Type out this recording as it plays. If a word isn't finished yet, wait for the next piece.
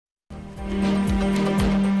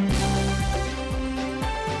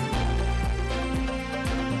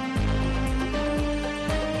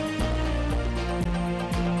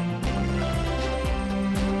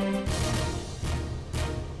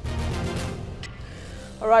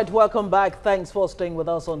All right, welcome back. Thanks for staying with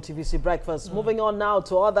us on TVC Breakfast. Moving on now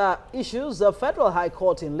to other issues. The Federal High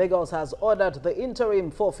Court in Lagos has ordered the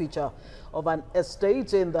interim forfeiture of an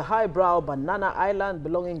estate in the highbrow Banana Island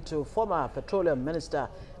belonging to former Petroleum Minister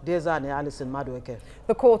Diezani, Alison Maduekwe.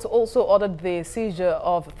 The court also ordered the seizure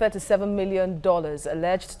of $37 million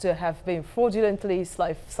alleged to have been fraudulently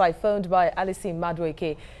siphoned by Alison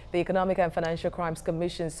Maduekwe. The Economic and Financial Crimes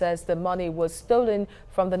Commission says the money was stolen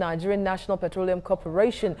from the Nigerian National Petroleum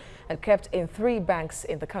Corporation and kept in 3 banks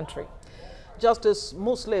in the country. Justice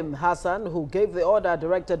Muslim Hassan, who gave the order,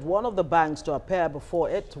 directed one of the banks to appear before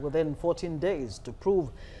it within 14 days to prove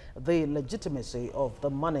the legitimacy of the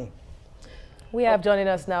money. We have joining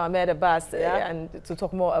us now Ahmed Abbas, and to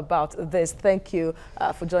talk more about this. Thank you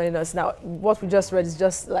for joining us. Now, what we just read is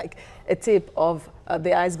just like a tip of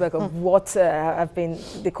the iceberg of what have been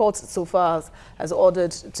the court so far has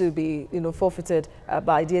ordered to be, forfeited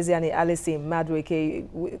by Diezani Alison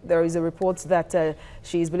Maduekwe. There is a report that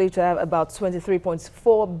she is believed to have about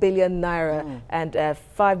 23.4 billion naira and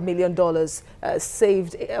 $5 million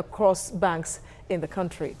saved across banks in the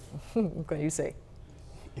country. What can you say?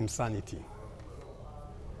 Insanity.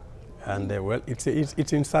 And well, it's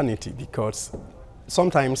insanity, because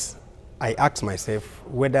sometimes I ask myself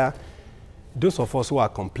whether those of us who are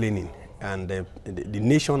complaining and the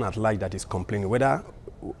nation at large that is complaining, whether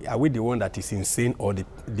are we the one that is insane or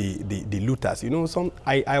the looters?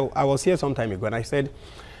 I was here some time ago and I said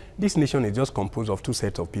this nation is just composed of 2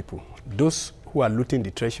 sets of people: those who are looting the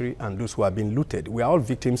treasury and those who are being looted. We are all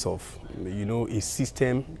victims of a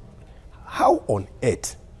system. How on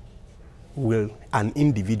earth will an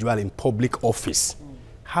individual in public office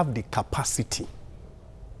have the capacity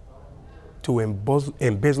to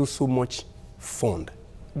embezzle so much fund?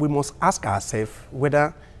 We must ask ourselves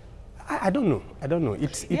whether, I don't know.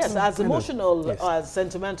 It's yes, as emotional, as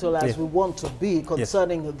sentimental as we want to be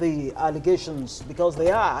concerning the allegations, because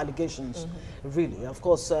they are allegations, really. Of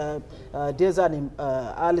course, Diezani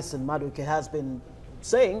Alison Maduekwe has been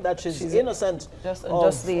saying that she's innocent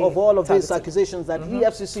of all of these accusations, that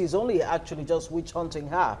EFCC is only actually just witch hunting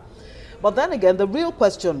her. But then again, the real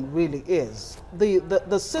question really is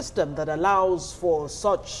the system that allows for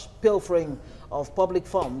such pilfering of public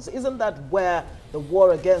funds. Isn't that where the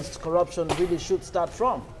war against corruption really should start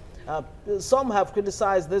from? Some have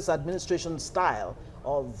criticized this administration's style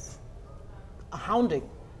of hounding,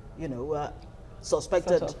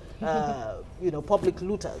 suspected, public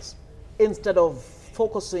looters, instead of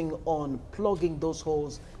focusing on plugging those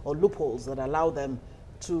holes or loopholes that allow them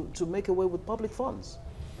to make away with public funds.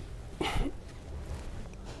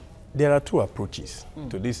 There are 2 approaches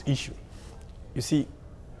to this issue. You see,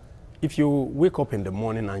 if you wake up in the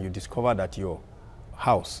morning and you discover that your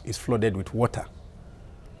house is flooded with water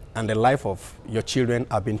and the life of your children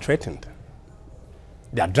have been threatened,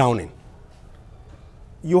 they are drowning,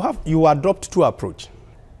 you adopt 2 approaches.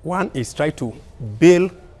 One is try to bail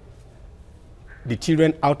the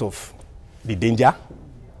children out of the danger,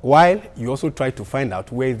 while you also try to find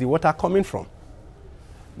out where is the water coming from.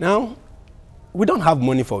 Now, we don't have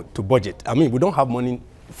money to budget. I mean, we don't have money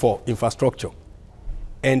for infrastructure.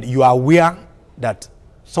 And you are aware that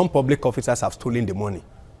some public officers have stolen the money.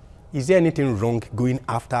 Is there anything wrong going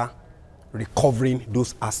after recovering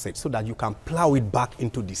those assets so that you can plow it back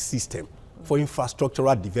into the system for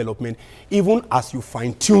infrastructural development, even as you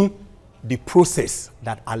fine-tune the process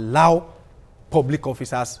that allow public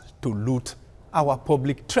officers to loot our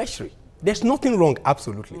public treasury? There's nothing wrong,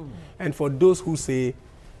 absolutely. And for those who say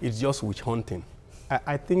it's just witch hunting,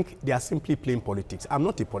 I think they are simply playing politics. I'm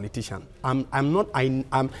not a politician. I'm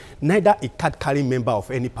neither a card-carrying member of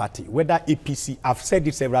any party, whether APC. I've said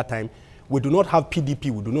it several times. We do not have PDP.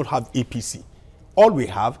 We do not have APC. All we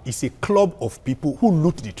have is a club of people who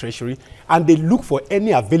loot the treasury, and they look for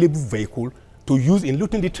any available vehicle to use in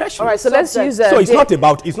looting the treasury. All right, so let's use so it's not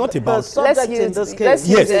about the subject in this case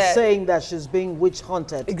is saying that she's being witch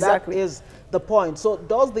hunted. Exactly. That is the point. So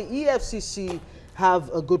does the EFCC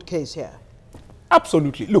have a good case here?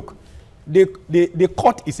 Absolutely. Look, the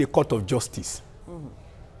court is a court of justice.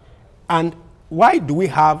 And why do we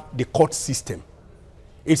have the court system?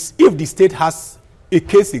 It's if the state has a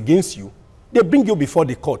case against you, they bring you before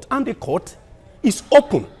the court, and the court is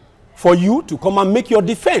open for you to come and make your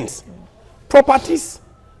defense. Properties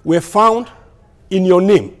were found in your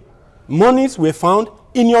name. Monies were found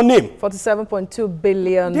in your name. 47.2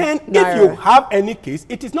 billion Then naira. If you have any case,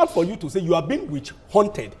 it is not for you to say you are being witch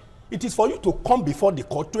hunted. It is for you to come before the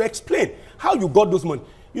court to explain how you got those money.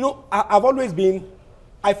 I've always been,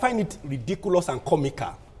 I find it ridiculous and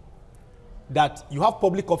comical that you have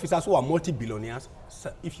public officers who are multi-billionaires.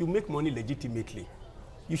 So if you make money legitimately,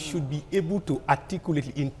 you should be able to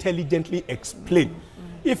articulately, intelligently explain.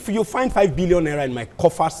 If you find 5 billion naira in my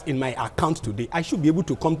coffers, in my account today, I should be able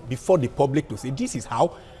to come before the public to say, this is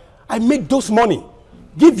how I make those money.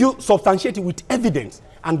 Give you, substantiate it with evidence,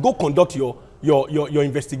 and go conduct your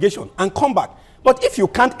investigation and come back. But if you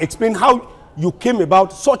can't explain how you came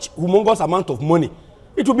about such humongous amount of money,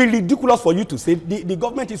 it will be ridiculous for you to say the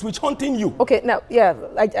government is witch hunting you. Okay, now, yeah,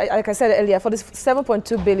 like I said earlier, for this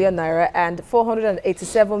 7.2 billion naira and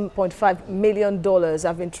 $487.5 million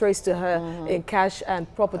have been traced to her in cash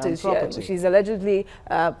and properties. She's allegedly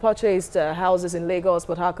purchased houses in Lagos,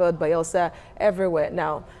 Port Harcourt, Bayelsa, everywhere.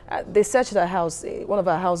 Now, they searched her house, one of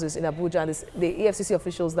her houses in Abuja, and the EFCC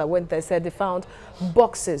officials that went there said they found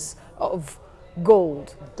boxes of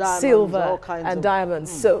gold, diamonds, silver, and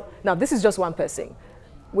diamonds. So, now, this is just one person.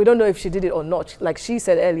 We don't know if she did it or not. Like she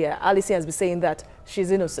said earlier, Alison has been saying that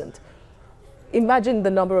she's innocent. Imagine the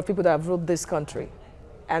number of people that have ruled this country.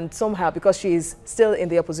 And somehow, because she is still in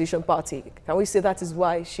the opposition party, can we say that is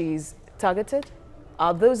why she's targeted?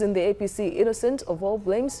 Are those in the APC innocent of all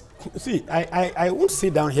blames? See, I won't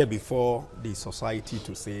sit down here before the society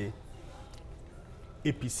to say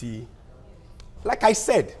APC. Like I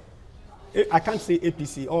said, I can't say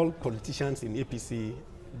APC. All politicians in APC,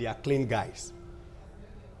 they are clean guys.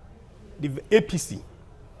 The APC,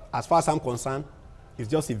 as far as I'm concerned, is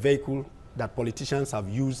just a vehicle that politicians have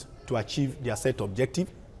used to achieve their set objective.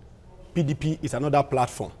 PDP is another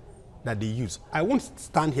platform that they use. I won't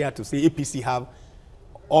stand here to say APC have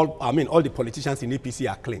all the politicians in APC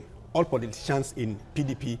are clean. All politicians in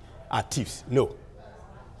PDP are thieves. No.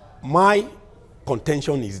 My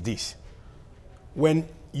contention is this. When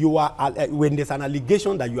there's an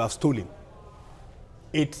allegation that you have stolen,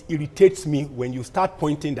 it irritates me when you start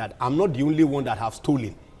pointing that I'm not the only one that have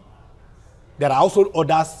stolen. There are also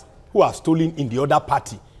others who have stolen in the other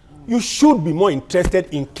party. You should be more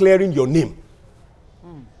interested in clearing your name.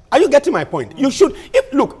 Are you getting my point? You should.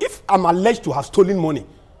 If I'm alleged to have stolen money,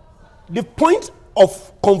 the point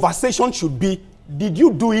of conversation should be, did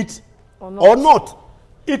you do it or not?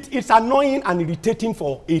 It's annoying and irritating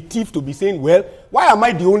for a thief to be saying, well, why am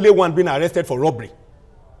I the only one being arrested for robbery?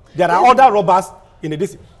 There are other robbers in the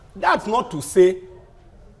district. That's not to say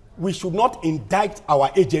we should not indict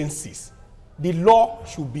our agencies. The law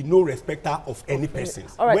should be no respecter of any person,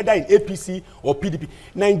 whether in APC or PDP.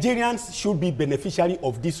 Nigerians should be beneficiary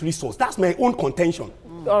of this resource. That's my own contention.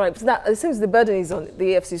 All right, so now, it seems the burden is on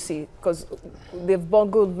the FCC because they've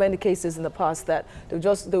bungled many cases in the past that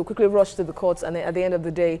they'll quickly rush to the courts, and at the end of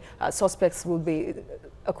the day, suspects will be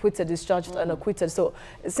acquitted, discharged, and acquitted. So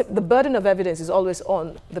the burden of evidence is always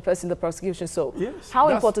on the person in the prosecution. So yes, how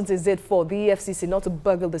important is it for the EFCC not to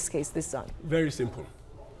bungle this case this time? Very simple.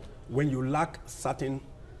 When you lack certain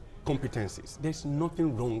competencies, there's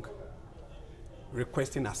nothing wrong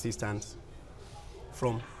requesting assistance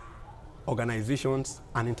from organizations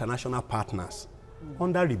and international partners.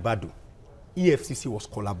 Under Ribadu, EFCC was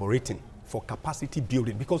collaborating for capacity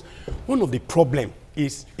building because one of the problems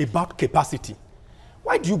is about capacity.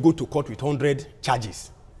 Why do you go to court with 100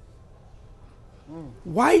 charges?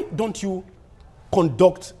 Why don't you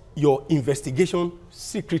conduct your investigation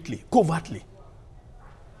secretly, covertly?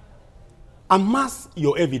 Amass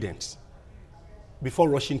your evidence before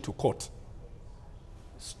rushing to court.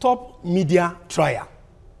 Stop media trial.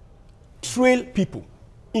 Trail people.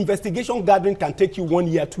 Investigation gathering can take you 1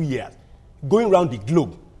 year, 2 years. Going around the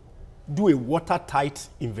globe, do a watertight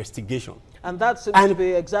investigation. And that seems to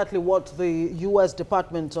be exactly what the U.S.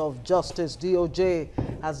 Department of Justice, DOJ,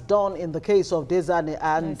 has done in the case of Diezani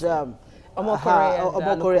and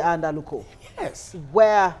Omokore and Aluko. Yes.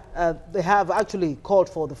 Where they have actually called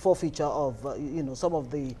for the forfeiture of, some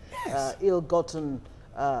of the ill-gotten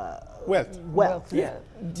wealth. Yeah.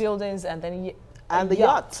 Buildings and then the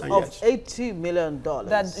yacht of $80 million.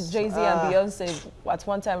 That Jay-Z and Beyonce at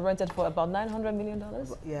one time rented for about $900 million?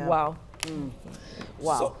 Yeah. Wow.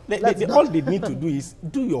 Wow. So all they need to do is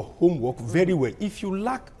do your homework very well. If you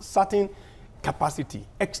lack certain capacity,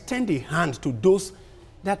 extend a hand to those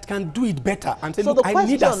that can do it better and say, so look, I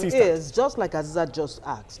need assistance. the question is, just like Aziza just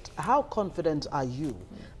asked, how confident are you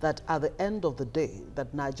that at the end of the day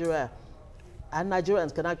that Nigeria and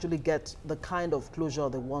Nigerians can actually get the kind of closure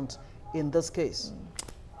they want in this case?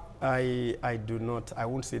 I do not. I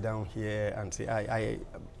won't sit down here and say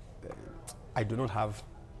I do not have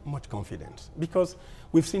much confidence because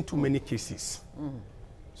we've seen too many cases.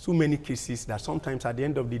 So many cases that sometimes at the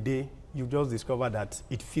end of the day, you just discover that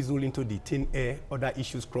it fizzles into the thin air, other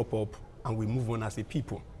issues crop up, and we move on as a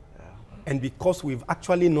people. Yeah. And because we've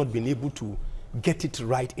actually not been able to get it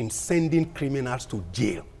right in sending criminals to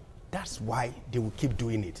jail, That's why they will keep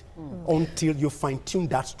doing it until you fine-tune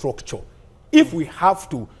that structure. If we have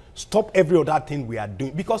to stop every other thing we are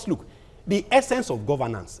doing, because look, the essence of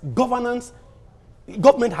government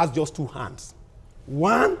has just two hands.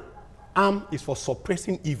 One arm is for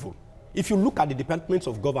suppressing evil. If you look at the departments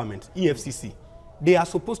of government, EFCC, they are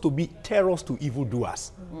supposed to be terrors to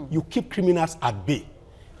evildoers. You keep criminals at bay.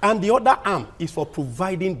 And the other arm is for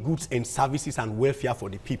providing goods and services and welfare for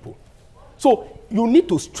the people. So you need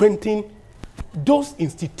to strengthen those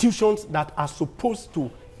institutions that are supposed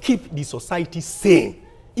to keep the society sane.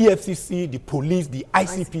 EFCC, the police, the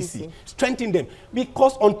ICPC. Strengthen them.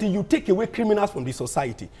 Because until you take away criminals from the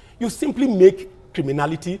society, you simply make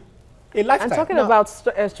criminality a lifestyle. And talking about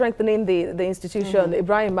strengthening the institution,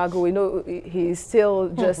 Ibrahim Magu, we know he's still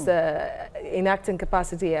just in acting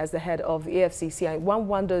capacity as the head of EFCC, and one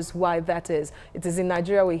wonders why that is. It is in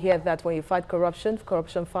Nigeria we hear that when you fight corruption,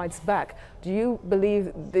 corruption fights back. Do you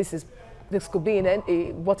believe this could be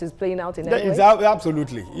what is playing out in any way?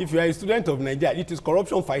 Absolutely. If you are a student of Nigeria, it is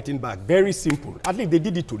corruption fighting back. Very simple. At least they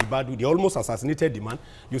did it to Ribadu. They almost assassinated the man.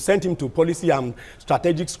 You sent him to policy and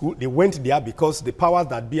strategic school. They went there because the powers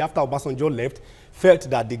that be after Obasanjo left felt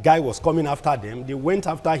that the guy was coming after them. They went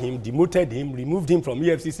after him, demoted him, removed him from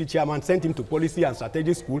EFCC chairman, sent him to policy and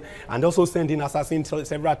strategic school, and also sent in assassins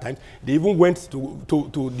several times. They even went to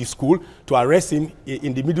the school to arrest him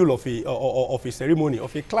in the middle of a ceremony,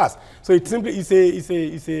 of a class. So it simply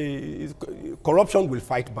corruption will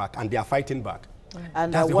fight back, and they are fighting back.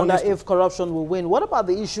 And I wonder if corruption will win. What about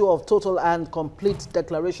the issue of total and complete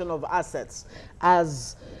declaration of assets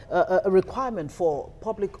as a requirement for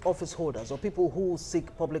public office holders or people who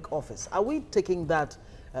seek public office? Are we taking that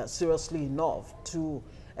seriously enough to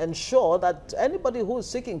ensure that anybody who is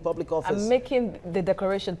seeking public office... And making the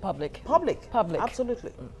declaration public. Public,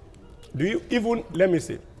 absolutely. Do you even, let me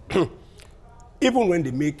say, even when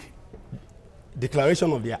they make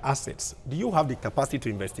declaration of their assets, do you have the capacity to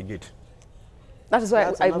investigate? That is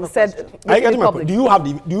why I said, do you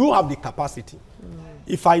have the capacity?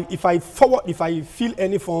 If I feel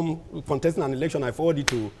any form contesting an election, I forward it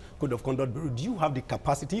to Code of Conduct Bureau. Do you have the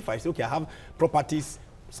capacity? If I say, okay, I have properties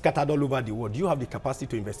scattered all over the world, do you have the capacity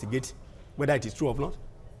to investigate whether it is true or not?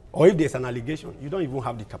 Or if there's an allegation, you don't even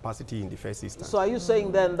have the capacity in the first instance. So are you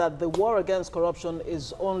saying then that the war against corruption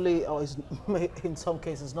is only, or is in some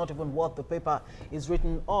cases not even what the paper is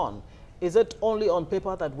written on? Is it only on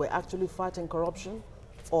paper that we're actually fighting corruption?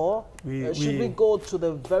 Or should we go to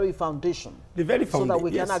the very foundation? The very foundation, so that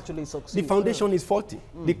we can actually succeed. The foundation is faulty.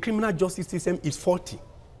 The criminal justice system is faulty.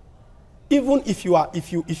 Even if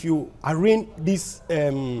you arraign these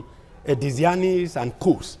Diezani and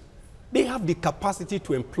co's, they have the capacity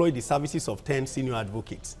to employ the services of 10 senior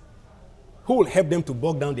advocates who will help them to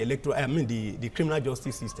bog down the the criminal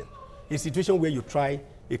justice system. A situation where you try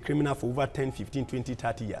a criminal for over 10, 15, 20,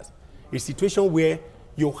 30 years. A situation where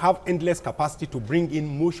you have endless capacity to bring in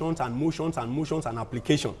motions and motions and motions and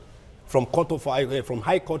application from from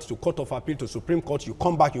High Court to Court of Appeal to Supreme Court. You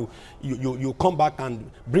come back, you come back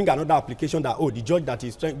and bring another application that, oh, the judge that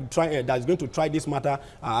is that is going to try this matter,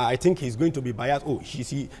 I think he's going to be biased. Oh,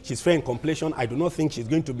 she's fair in completion. I do not think she's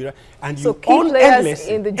going to be right. And so key players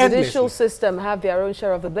in the judicial system have their own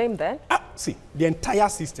share of the blame then? See, the entire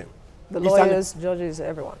system. The lawyers, judges,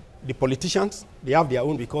 everyone. The politicians, they have their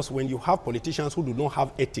own, because when you have politicians who do not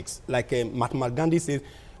have ethics, like Mahatma Gandhi says,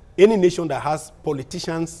 any nation that has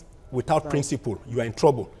politicians without principle, you are in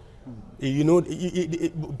trouble. You know,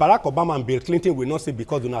 Barack Obama and Bill Clinton will not say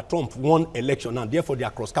because Donald Trump won election and therefore they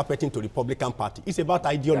are cross-carpeting to the Republican Party. It's about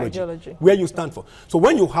ideology, where you stand for. So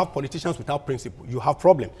when you have politicians without principle, you have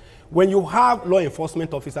problem. When you have law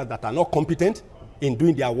enforcement officers that are not competent in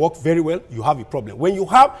doing their work very well, you have a problem. When you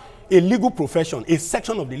have a legal profession, a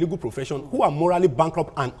section of the legal profession who are morally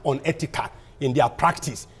bankrupt and unethical in their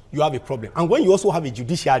practice, you have a problem. And when you also have a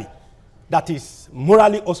judiciary that is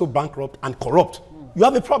morally also bankrupt and corrupt, you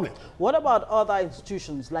have a problem. What about other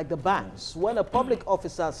institutions like the banks? When a public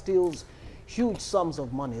officer steals huge sums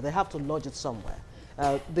of money, they have to lodge it somewhere.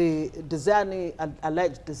 The Diezani and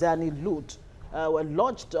alleged Diezani loot were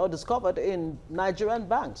lodged or discovered in Nigerian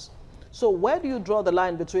banks. So where do you draw the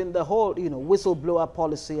line between the whole, whistleblower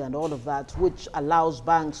policy and all of that, which allows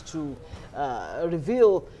banks to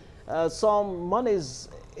reveal some monies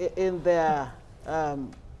in their,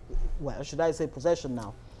 well, should I say possession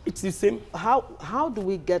now? It's the same. How do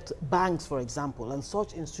we get banks, for example, and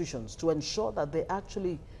such institutions to ensure that they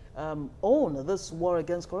actually own this war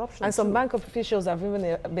against corruption? And some bank officials have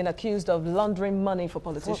even been accused of laundering money for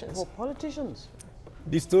politicians. For politicians.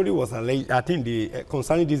 The story was alleged, I think,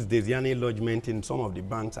 concerning this Diezani lodgement in some of the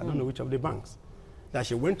banks, I don't know which of the banks, that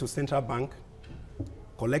she went to Central Bank,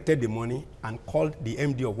 collected the money and called the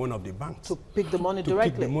MD of one of the banks. To pick the money to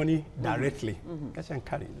directly? Pick the money directly. Cash and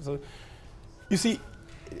carry. So, you see,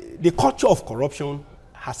 the culture of corruption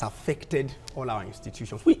has affected all our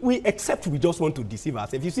institutions. We just want to deceive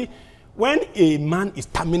ourselves. You see, when a man is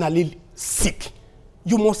terminally sick,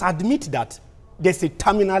 you must admit that there's a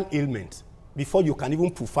terminal ailment before you can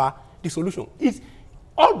even prefer the solution.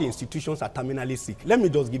 All the institutions are terminally sick. Let me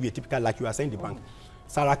just give you a typical, like you are saying, the bank.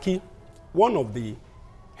 Saraki, one of the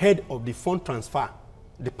head of the fund transfer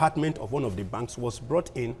department of one of the banks, was brought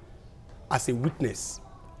in as a witness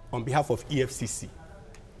on behalf of EFCC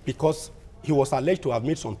because he was alleged to have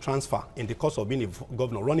made some transfer in the course of being a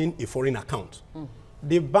governor, running a foreign account.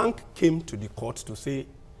 The bank came to the court to say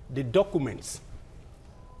the documents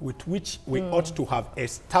with which we ought to have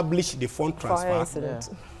established the fund transfer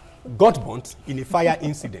got burnt in a fire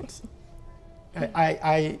incident.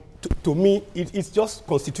 To me, it's just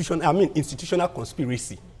institutional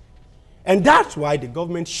conspiracy. And that's why the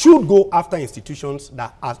government should go after institutions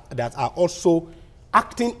that are also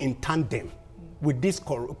acting in tandem with this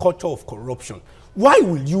culture of corruption. Why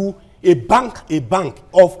will you, a bank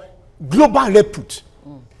of global repute,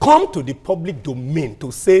 come to the public domain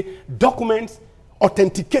to say documents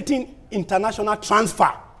authenticating international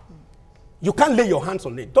transfer? You can't lay your hands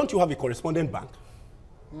on it. Don't you have a correspondent bank?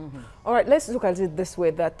 All right, let's look at it this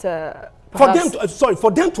way, that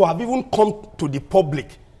for them to have even come to the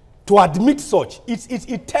public to admit such,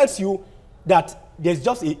 it tells you that there's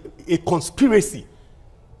just a conspiracy.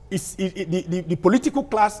 The political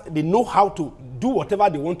class, they know how to do whatever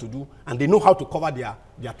they want to do, and they know how to cover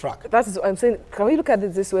their track. That is what I'm saying. Can we look at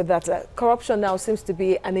it this way, that corruption now seems to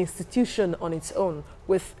be an institution on its own,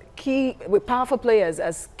 with powerful players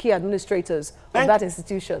as key administrators of that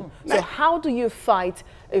institution? So how do you fight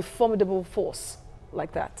a formidable force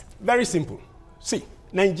like that? Very simple. See,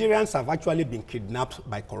 Nigerians have actually been kidnapped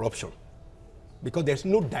by corruption because there's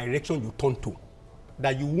no direction you turn to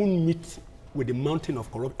that you won't meet with the mountain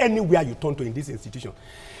of corruption anywhere you turn to in this institution.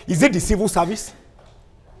 Is it the civil service?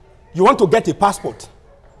 You want to get a passport?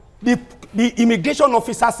 The immigration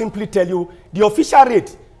officer simply tell you the official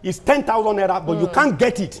rate is 10,000 naira, but you can't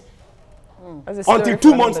get it until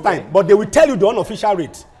 2 months' time. But they will tell you the unofficial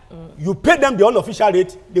rate. You pay them the unofficial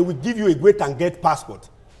rate, they will give you a wait and get passport.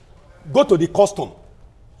 Go to the custom.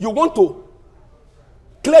 You want to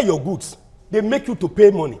clear your goods, they make you to pay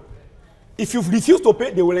money. If you refuse to pay,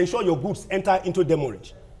 they will ensure your goods enter into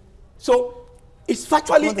demurrage. So it's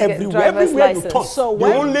virtually everywhere. Everywhere you turn. So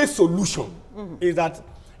the only solution is that,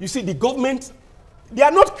 you see, the government, they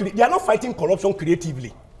are not fighting corruption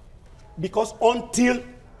creatively, because until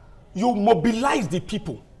you mobilize the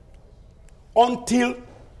people, until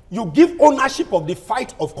you give ownership of the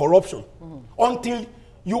fight of corruption, until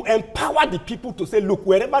you empower the people to say, look,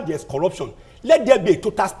 wherever there's corruption, let there be a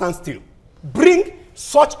total standstill. Bring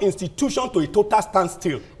such institution to a total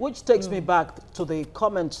standstill. Which takes me back to the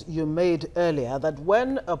comment you made earlier, that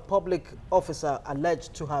when a public officer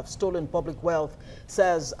alleged to have stolen public wealth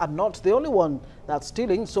says, I'm not the only one that's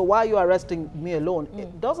stealing, so why are you arresting me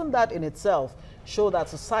alone? Doesn't that in itself show that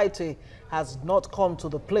society has not come to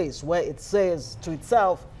the place where it says to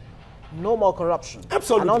itself, no more corruption?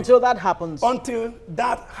 Absolutely. And until that happens. Until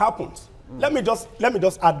that happens. Let me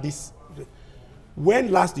just add this.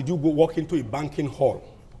 When last did you go walk into a banking hall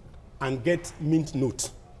and get mint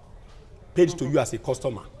notes paid to you as a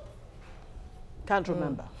customer? Can't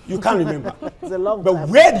remember. You can't remember. It's a long time. But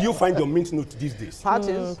where do you find your mint note these days?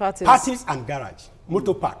 Parties. Parties and garage,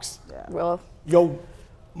 motor parks. Yeah. Well, your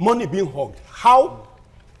money being hogged. How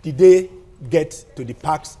did they get to the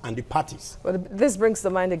parks and the parties? Well, this brings to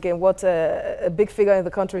mind again what a big figure in the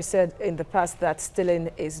country said in the past, that stealing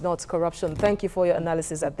is not corruption. Thank you for your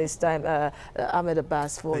analysis at this time, Ahmed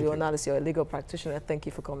Abbas, for your analysis. You're a legal practitioner. Thank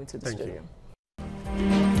you for coming to the studio.